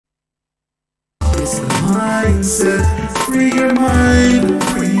It's the mindset. Free your mind,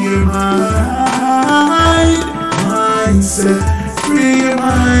 free your mind. Mindset, free your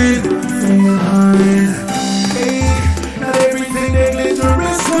mind, free your mind. Hey, not everything that glitter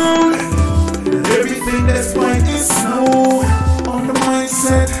is gold. Not everything that's white is snow. On the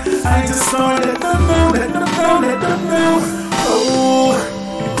mindset, I just start let them know, let them know, let them know.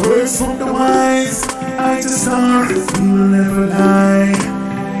 Oh, words from the wise, I just start, we will never lie.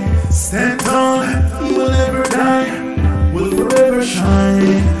 Stand tall, we will never die, we'll forever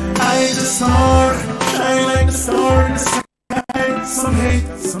shine. I just start, shine like the star in the sky. Some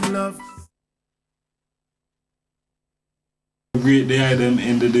hate, some love. Greet the item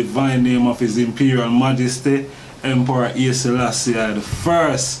in the divine name of His Imperial Majesty, Emperor Selassie, the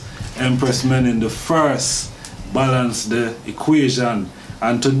first Empress Menin, the first balance the equation.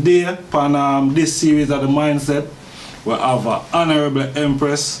 And today, upon this series of the mindset, we have an Honorable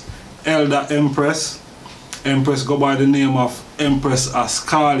Empress, Elder Empress. Empress go by the name of Empress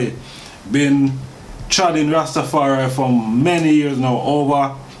Askale. Been treading Rastafari for many years now,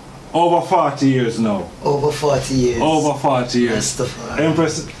 over 40 years now. Over 40 years. Over 40 years. Rastafari.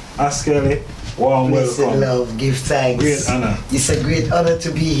 Empress Askale, warm welcome. Love, give thanks. Great honor. It's a great honor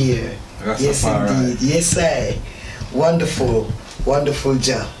to be here. Rastafari. Yes, indeed. Yes, I. Wonderful, wonderful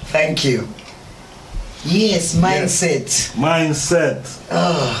job. Thank you. Yes, mindset. Yes. Mindset.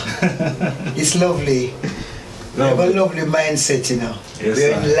 Oh, it's lovely. We have a lovely mindset, you know. Yes,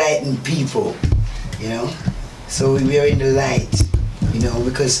 we're enlightened people, you know. So we are in the light, you know,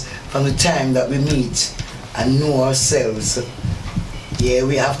 because from the time that we meet and know ourselves, yeah,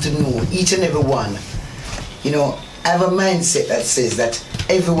 we have to know each and every one. You know, I have a mindset that says that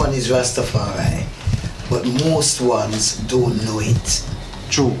everyone is Rastafari, but most ones don't know it.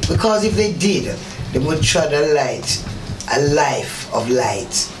 True. Because if they did, they would tread a life of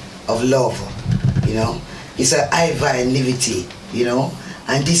light, of love, you know. It's an Ivar and liberty, you know.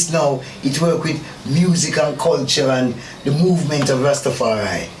 And this now, it works with music and culture and the movement of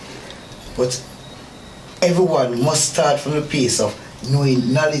Rastafari. But everyone must start from the place of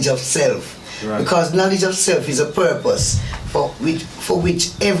knowing knowledge of self. Right. Because knowledge of self is a purpose for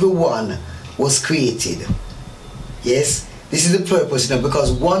which everyone was created. Yes? This is the purpose, you know,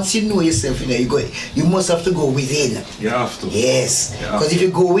 because once you know yourself, you know, you must have to go within. You have to. Yes. Because if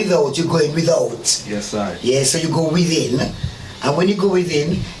you go without, you're going without. Yes, sir. Yes, so you go within. And when you go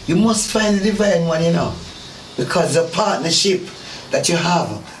within, you must find the divine one, you know. Because the partnership that you have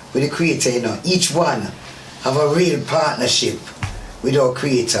with the Creator, you know, each one have a real partnership with our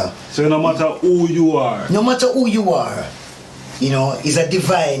Creator. So no matter who you are. No matter who you are, you know, is a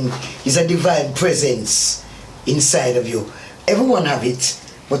divine presence inside of you. Everyone have it,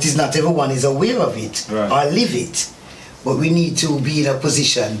 but it's not everyone is aware of it, right, or live it. But we need to be in a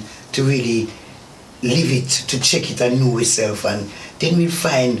position to really live it, to check it and know yourself, and then we'll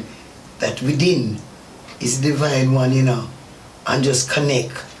find that within is the divine one, you know, and just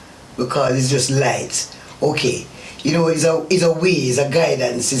connect, because it's just light. Okay, you know, it's a way, it's a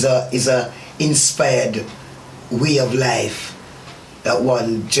guidance, it's a inspired way of life that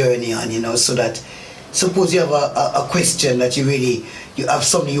one journey on, you know, so that suppose you have a question that you have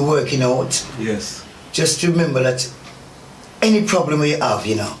something you're working out. Yes. Just remember that any problem you have,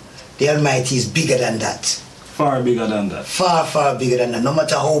 you know, the Almighty is bigger than that. Far bigger than that. Far, far bigger than that. No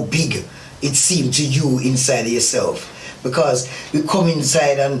matter how big it seems to you inside of yourself. Because we come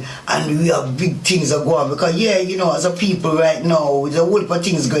inside and we have big things that go on. Because yeah, you know, as a people right now, there's a whole lot of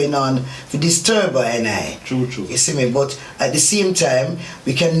things going on to disturb her and I. True, true. You see me? But at the same time,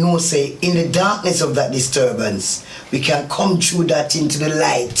 we can know, say, in the darkness of that disturbance, we can come through that into the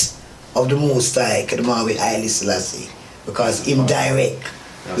light of the Most High, the man with Selassie. Because him direct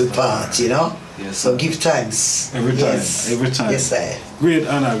the path, you know? Yes, so give thanks. Every time, yes. Every time. Yes, sir. Great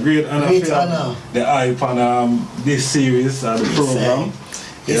honor, great honor. Great honor. The hype on this series, the program.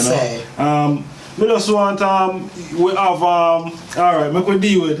 Yes, sir. We just want, we have, alright, we could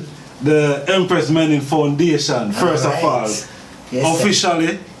deal with the Empress Menin Foundation, first of all. Yes,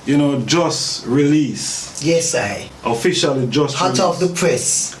 officially, you know, just released. Yes, sir. Officially just hot released. Off the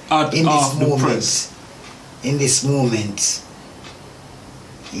press. Hot in off this moment. Press. In this moment.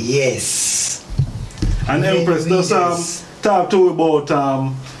 Yes. And Empress, just talk to you about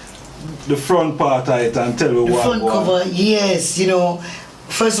the front part of it and tell me what. The front cover, yes, you know,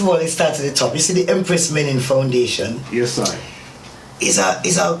 first of all, it starts at the top. You see the Empress Menin Foundation. Yes, sir. Is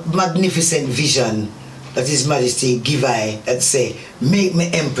a magnificent vision that His Majesty give I that say, make me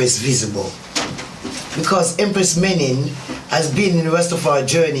Empress visible. Because Empress Menin has been in the Rastafari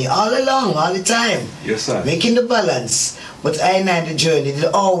journey all along, all the time. Yes, sir. Making the balance. But I and the journey did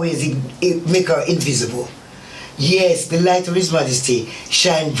always make her invisible. Yes, the light of His Majesty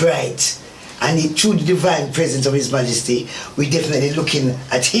shine bright. And through the divine presence of His Majesty, we're definitely looking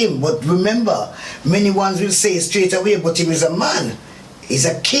at Him. But remember, many ones will say straight away, but Him is a man. He's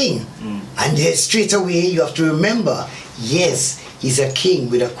a king. And straight away you have to remember, yes, He's a king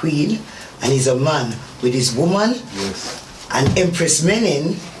with a queen, and He's a man with his woman. Yes. And Empress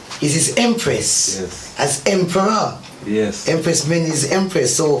Menen is his empress. Yes. As emperor. Yes. Empress Menen is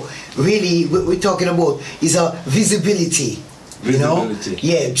empress. So really what we're talking about is a visibility. You know?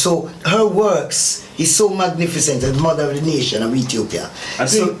 Yeah, so her works is so magnificent as mother of the nation of Ethiopia. I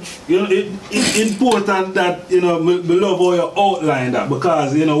think, you know, it's important that, you know, we love how you outline that,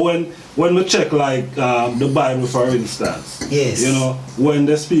 because, you know, when we check like the Bible, for instance, yes, you know, when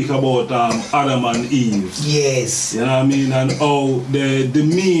they speak about Adam and Eve, yes, you know what I mean, and how they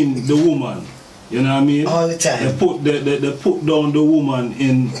demean the woman, you know what I mean, all the time. They put down the woman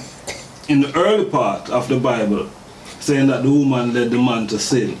in the early part of the Bible, saying that the woman led the man to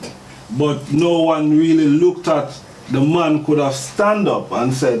sin. But no one really looked at the man could have stand up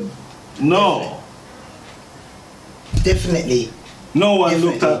and said, no. Definitely. No one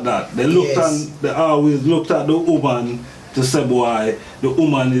looked at that. They looked they always looked at the woman to say, boy, the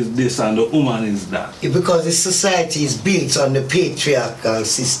woman is this and the woman is that. Because the society is built on the patriarchal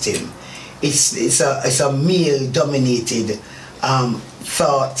system. It's a male-dominated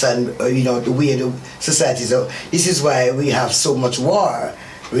thoughts and you know, the way the society. So this is why we have so much war,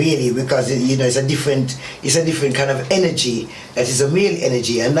 really, because you know, it's a different kind of energy that is a male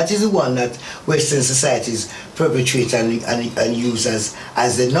energy, and that is the one that Western societies perpetrate and use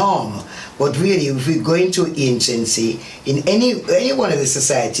as the norm. But really, if we go into anciency, in any one of the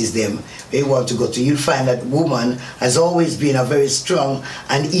societies we want to go to, you'll find that woman has always been a very strong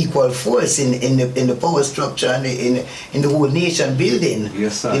and equal force in the power structure and in the whole nation building.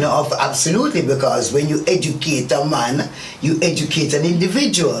 Yes, sir. You know, absolutely, because when you educate a man, you educate an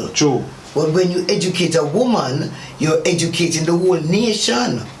individual. True. But when you educate a woman, you're educating the whole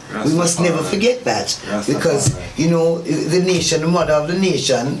nation. Rastafari. We must never forget that. Rastafari. Because, you know, the nation, the mother of the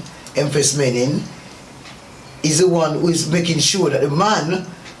nation, Empress Menen, is the one who is making sure that the man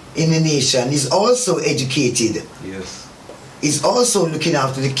in the nation is also educated. Yes. Is also looking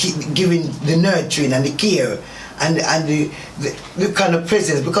after giving the nurturing and the care and the kind of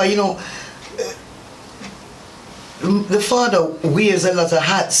presence. Because, you know, the father wears a lot of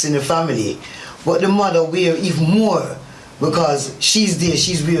hats in the family, but the mother wears even more, because she's there,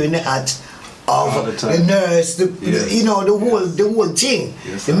 she's wearing the hat of the nurse, you know, the whole thing.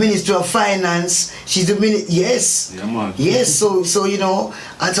 Yes, the Minister of Finance, she's the yes. Yeah, man. Yes, so you know,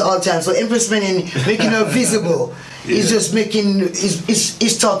 at all times. So Empress Menen making her visible. He's just making,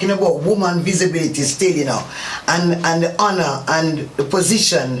 he's talking about woman visibility still, you know, and the honor and the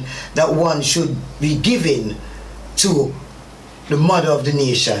position that one should be given to the mother of the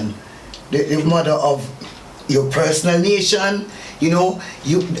nation, the mother of your personal nation. You know,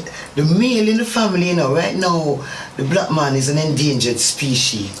 the male in the family, you know, right now, the black man is an endangered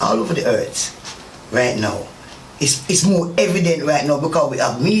species all over the earth right now. It's more evident right now because we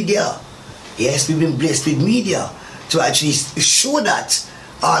have media. Yes, we've been blessed with media to actually show that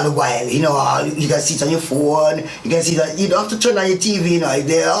all the while. You know, you can see it on your phone, you can see that, you don't have to turn on your TV, you know,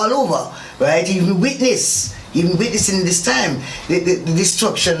 they're all over, right? Even witnessing this time, the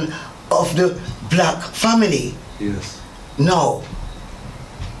destruction of the black family. Yes. Now,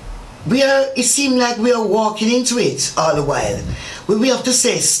 it seems like we are walking into it all the while. We have to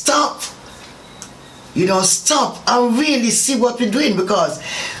say, stop. You know, stop and really see what we're doing, because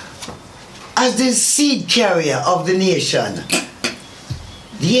as the seed carrier of the nation,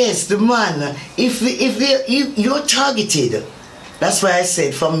 yes, the man, if you're targeted. That's why I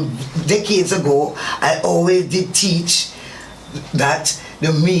said from decades ago, I always did teach that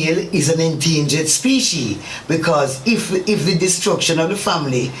the male is an endangered species, because if the destruction of the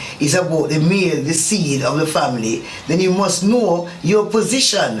family is about the male, the seed of the family, then you must know your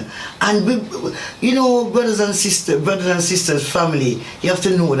position. And you know, brothers and sisters, family, you have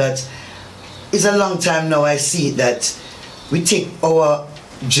to know that it's a long time now I see that we take our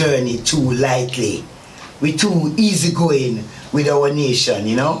journey too lightly. We're too easygoing with our nation,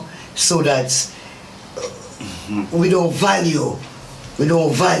 you know, so that we don't value our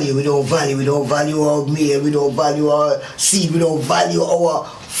male, we don't value our seed, we don't value our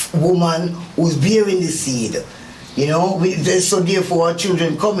woman who's bearing the seed. You know, so therefore our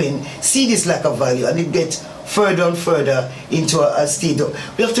children come in, see this lack of value, and it gets further and further into a state.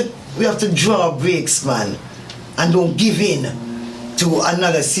 We have to draw breaks, man. and don't give in to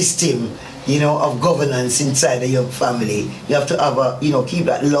another system, you know, of governance inside of your family. You have to have a, you know, keep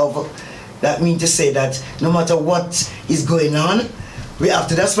that love. That means to say that no matter what is going on, we have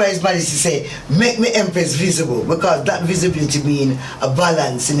to, that's why His Majesty say, make me Empress visible, because that visibility means a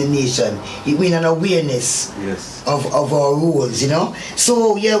balance in the nation. It means an awareness, yes, of our rules, you know.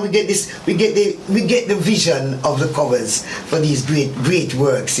 So yeah, we get this, we get the vision of the covers for these great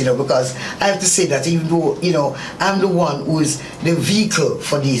works, you know, because I have to say that even though, you know, I'm the one who is the vehicle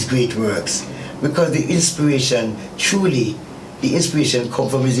for these great works, because the inspiration, truly, the inspiration comes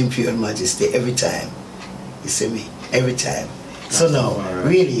from His Imperial Majesty every time. You see me? Every time. So now,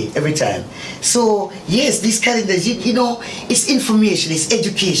 really, every time. So yes, these calendars, you know, it's information, it's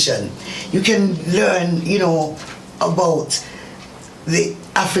education. You can learn, you know, about the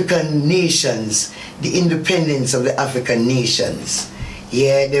African nations, the independence of the African nations.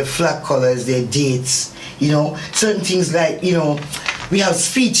 Yeah, their flag colors, their dates, you know, certain things like, you know, we have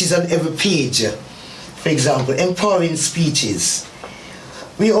speeches on every page. For example, empowering speeches.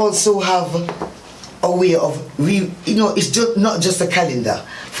 We also have a way of, you know, it's just not just a calendar.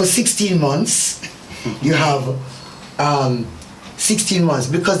 For 16 months, you have 16 months,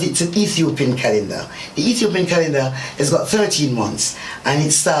 because it's an Ethiopian calendar. The Ethiopian calendar has got 13 months, and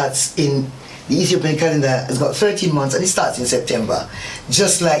it starts in, the Ethiopian calendar has got 13 months, and it starts in September.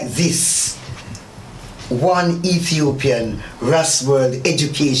 Just like this one Ethiopian Ras World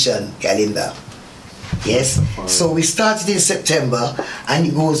Education calendar. Yes, so we started in September and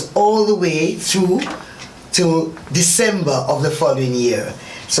it goes all the way through to December of the following year.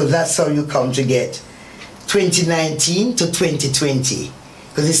 So that's how you come to get 2019 to 2020,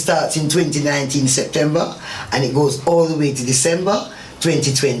 because it starts in 2019 September and it goes all the way to December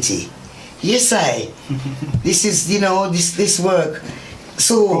 2020. Yes, this is, you know, this work.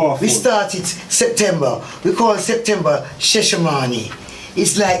 So we started September. We call September Sheshamani.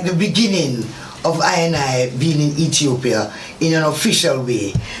 It's like the beginning of I being in Ethiopia in an official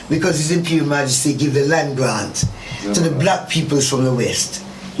way, because His Imperial Majesty give the land grant to the black peoples from the West.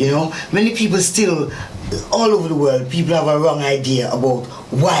 You know, many people still, all over the world, people have a wrong idea about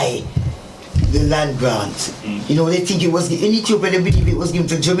why the land grant. You know, they think it was, in Ethiopia they believe it was given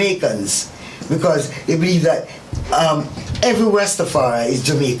to Jamaicans, because they believe that every Rastafari is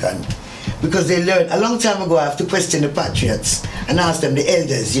Jamaican. Because they learned, a long time ago I have to question the patriots and ask them, the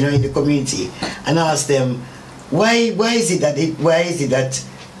elders, you know, in the community, and ask them, why is it that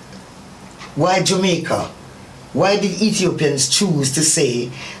why Jamaica? Why did Ethiopians choose to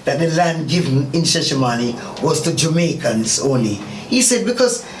say that the land given in Sheshamani was to Jamaicans only? He said,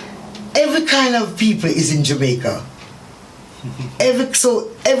 because every kind of people is in Jamaica. Every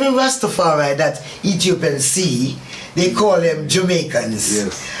Rastafari that Ethiopians see, they call them Jamaicans.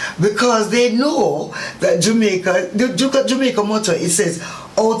 Yes. Because they know that Jamaica, the Jamaica motto, it says,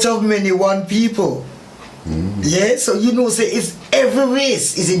 out of many, one people. Yeah, so you know, say it's every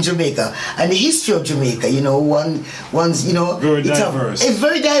race is in Jamaica, and the history of Jamaica, you know, one's, you know, very diverse. It's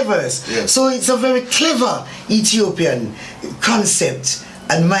very diverse. Yes. So it's a very clever Ethiopian concept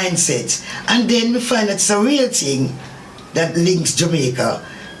and mindset, and then we find that it's a real thing that links Jamaica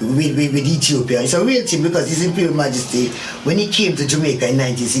with Ethiopia. It's a real thing, because His Imperial Majesty, when he came to Jamaica in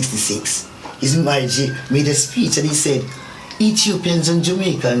 1966, His Majesty made a speech and he said, Ethiopians and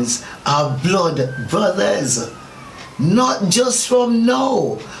Jamaicans are blood brothers, not just from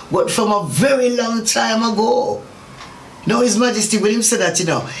now, but from a very long time ago. Now His Majesty, when he said that, you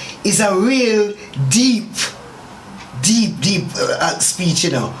know, is a real deep speech,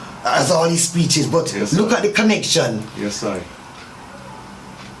 you know, as all his speeches, but yes, look at the connection. Yes, sir.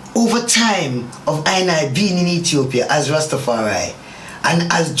 Over time of I being in Ethiopia as Rastafari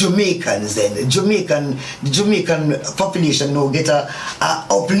and as Jamaicans, then the Jamaican population now get a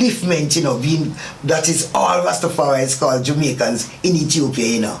upliftment, you know, being that is all Rastafari is called Jamaicans in Ethiopia,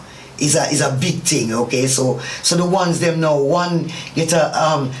 you know. Is a big thing, okay? So the ones them now, one get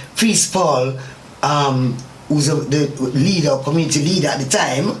a Priest Paul, who's the leader, community leader at the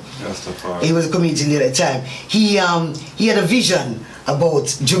time. Rastafari. He was a community leader at the time. He had a vision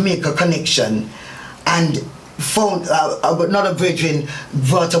about Jamaica connection, and found another brethren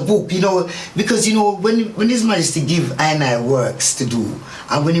brought a book, you know, because, you know, when His Majesty give I works to do,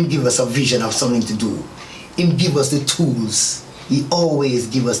 and when Him give us a vision of something to do, Him give us the tools. He always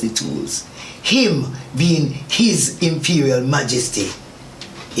give us the tools. Him being His Imperial Majesty,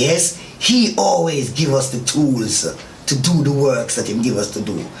 yes, He always give us the tools to do the works that He give us to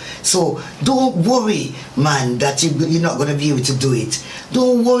do. So don't worry, man, that you're not going to be able to do it.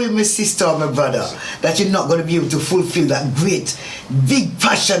 Don't worry, my sister or my brother, that you're not going to be able to fulfill that great, big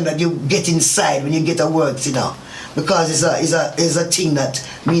passion that you get inside when you get a works, you know. because it's a thing that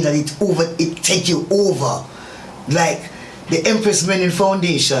means that it take you over. Like the Empress Menin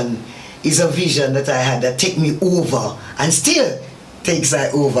Foundation is a vision that I had that take me over and still takes I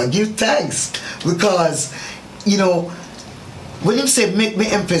over. Give thanks, because you know when him said make me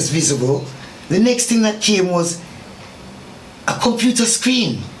Empress visible, the next thing that came was a computer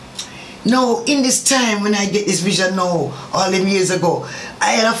screen. Now, in this time when I get this vision now, all them years ago,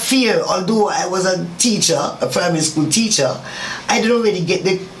 I had a fear. Although I was a teacher, a primary school teacher, I did already get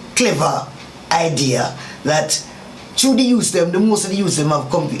the clever idea that through the youth them, the most of the youth them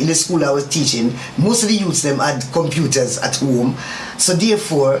have in the school I was teaching, most of the youth them had computers at home. So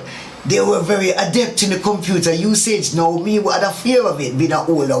therefore, they were very adept in the computer usage. Now, me had a fear of it, being an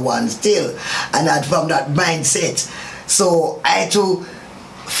older one still, and I'd from that mindset. So I had to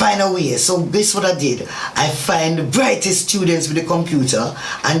find a way. So this is what I did. I find the brightest students with the computer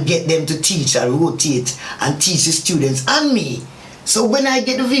and get them to teach and rotate and teach the students and me. So when I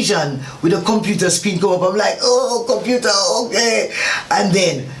get the vision with the computer screen go up, I'm like, oh, computer, okay. And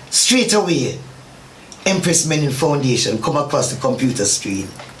then straight away, Empress Menin Foundation come across the computer screen.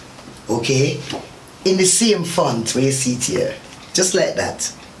 Okay? In the same font where you see it here. Just like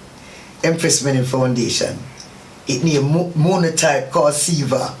that. Empress Menin Foundation. It named monotype called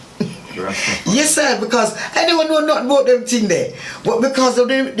Siva. Yes, sir, because I don't know nothing about them thing there. But because of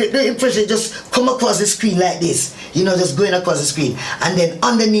the impression just come across the screen like this, you know, just going across the screen. And then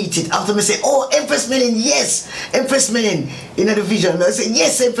underneath it, after me say, oh, Empress Menin, yes, Empress Menin, in the vision, I say,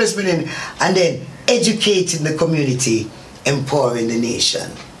 yes, Empress Menin. And then educating the community, empowering the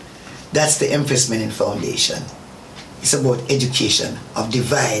nation. That's the Empress Menin Foundation. It's about education of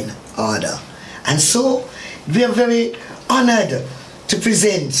divine order. And so, we are very honored to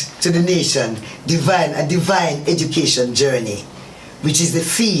present to the nation a divine education journey, which is the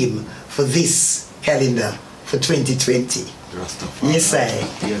theme for this calendar for 2020. Rastafari. Yes, sir.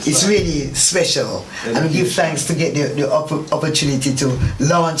 Yes, it's really special. And we give thanks to get the opportunity to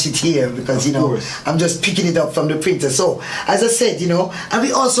launch it here, because, you know, I'm just picking it up from the printer. So, as I said, you know, and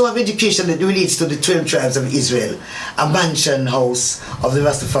we also have education that relates to the 12 tribes of Israel, a mansion house of the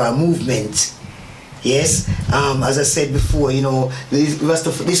Rastafari movement. Yes, as I said before, you know, this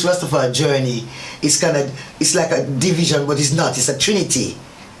Rastafari journey is it's like a division, but it's not. It's a trinity.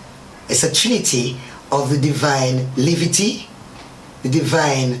 It's a trinity of the divine levity, the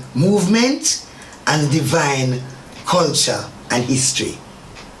divine movement, and the divine culture and history.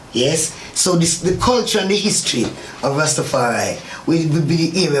 Yes, so the culture and the history of Rastafari will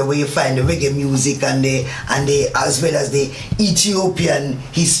be the area where you find the reggae music and as well as the Ethiopian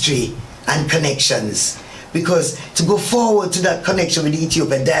history and connections, because to go forward to that connection with the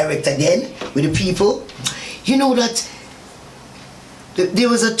Ethiopian direct again with the people, you know that there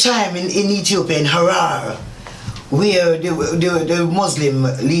was a time in Ethiopia, in Harar, where the Muslim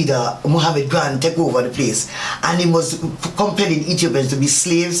leader Muhammad Khan took over the place, and he was compelling Ethiopians to be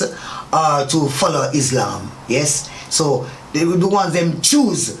slaves or to follow Islam. Yes, so they were the ones them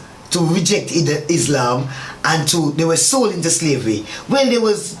choose to reject Islam, and they were sold into slavery. Well, there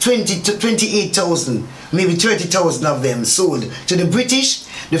was 20 to 28,000, maybe 30,000 of them sold to the British,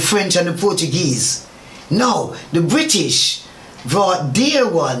 the French, and the Portuguese. Now, the British brought their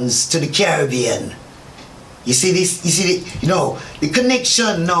ones to the Caribbean. You see this? You see the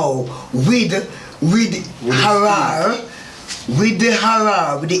connection now with Harar, with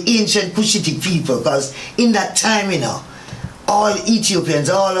the ancient Cushitic people, because in that time, you know, all Ethiopians,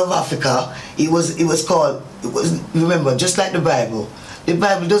 all of Africa, remember, just like the Bible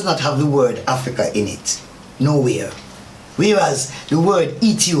does not have the word Africa in it, nowhere. Whereas the word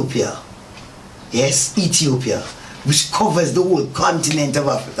Ethiopia, yes, Ethiopia, which covers the whole continent of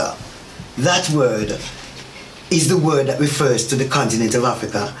Africa, that word is the word that refers to the continent of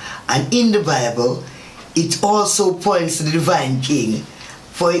Africa. And in the Bible, it also points to the divine king,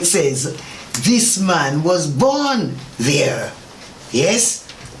 for it says, this man was born there. Yes,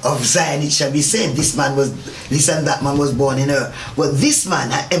 of Zion it shall be said, this and that man was born in her. But this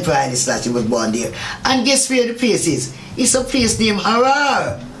man, Emperor Haile Selassie, was born there. And guess where the place is? It's a place named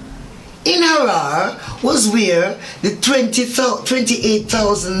Harar. In Harar was where the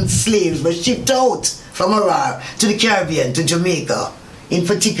 28,000 slaves were shipped out from Harar to the Caribbean, to Jamaica. In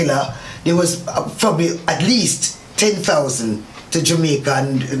particular, there was probably at least 10,000 to Jamaica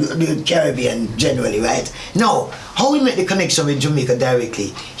and the Caribbean generally, right? Now, how we make the connection with Jamaica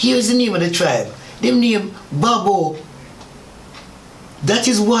directly? Here's the name of the tribe. Them name Babo. That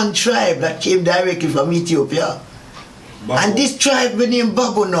is one tribe that came directly from Ethiopia. Babo. And this tribe we name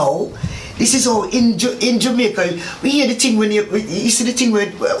Babo now. This is how in Jamaica we hear the thing when you see the thing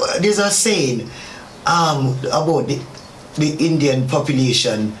where there's a saying, about the Indian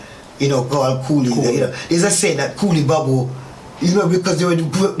population, you know, called Coolie. You know, there's a saying that Coolie Babu, you know, because they were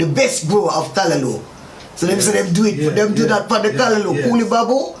the best grower of Callaloo. So them say them do it, do that for the Callaloo. Coolie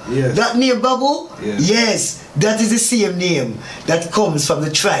Babu, that name Babu, yes, that is the same name that comes from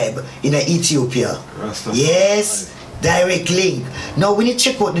the tribe in Ethiopia. Rastafari. Yes. Direct link. Now when you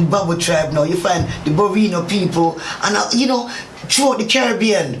check out the Babu tribe now, you find the Borino people, and you know, throughout the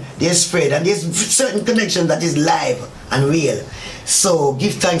Caribbean they're spread, and there's certain connection that is live and real. So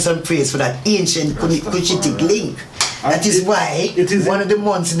give thanks and praise for that ancient Cushitic link. That is why one of the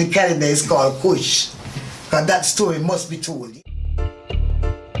months in the calendar is called Kush, because that story must be told.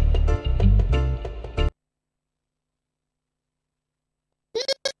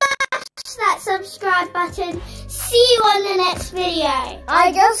 That subscribe button. See you on the next video.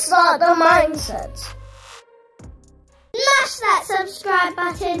 I just saw the mindset. Smash that subscribe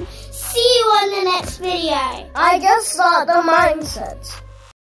button. See you on the next video. I just saw the mindset.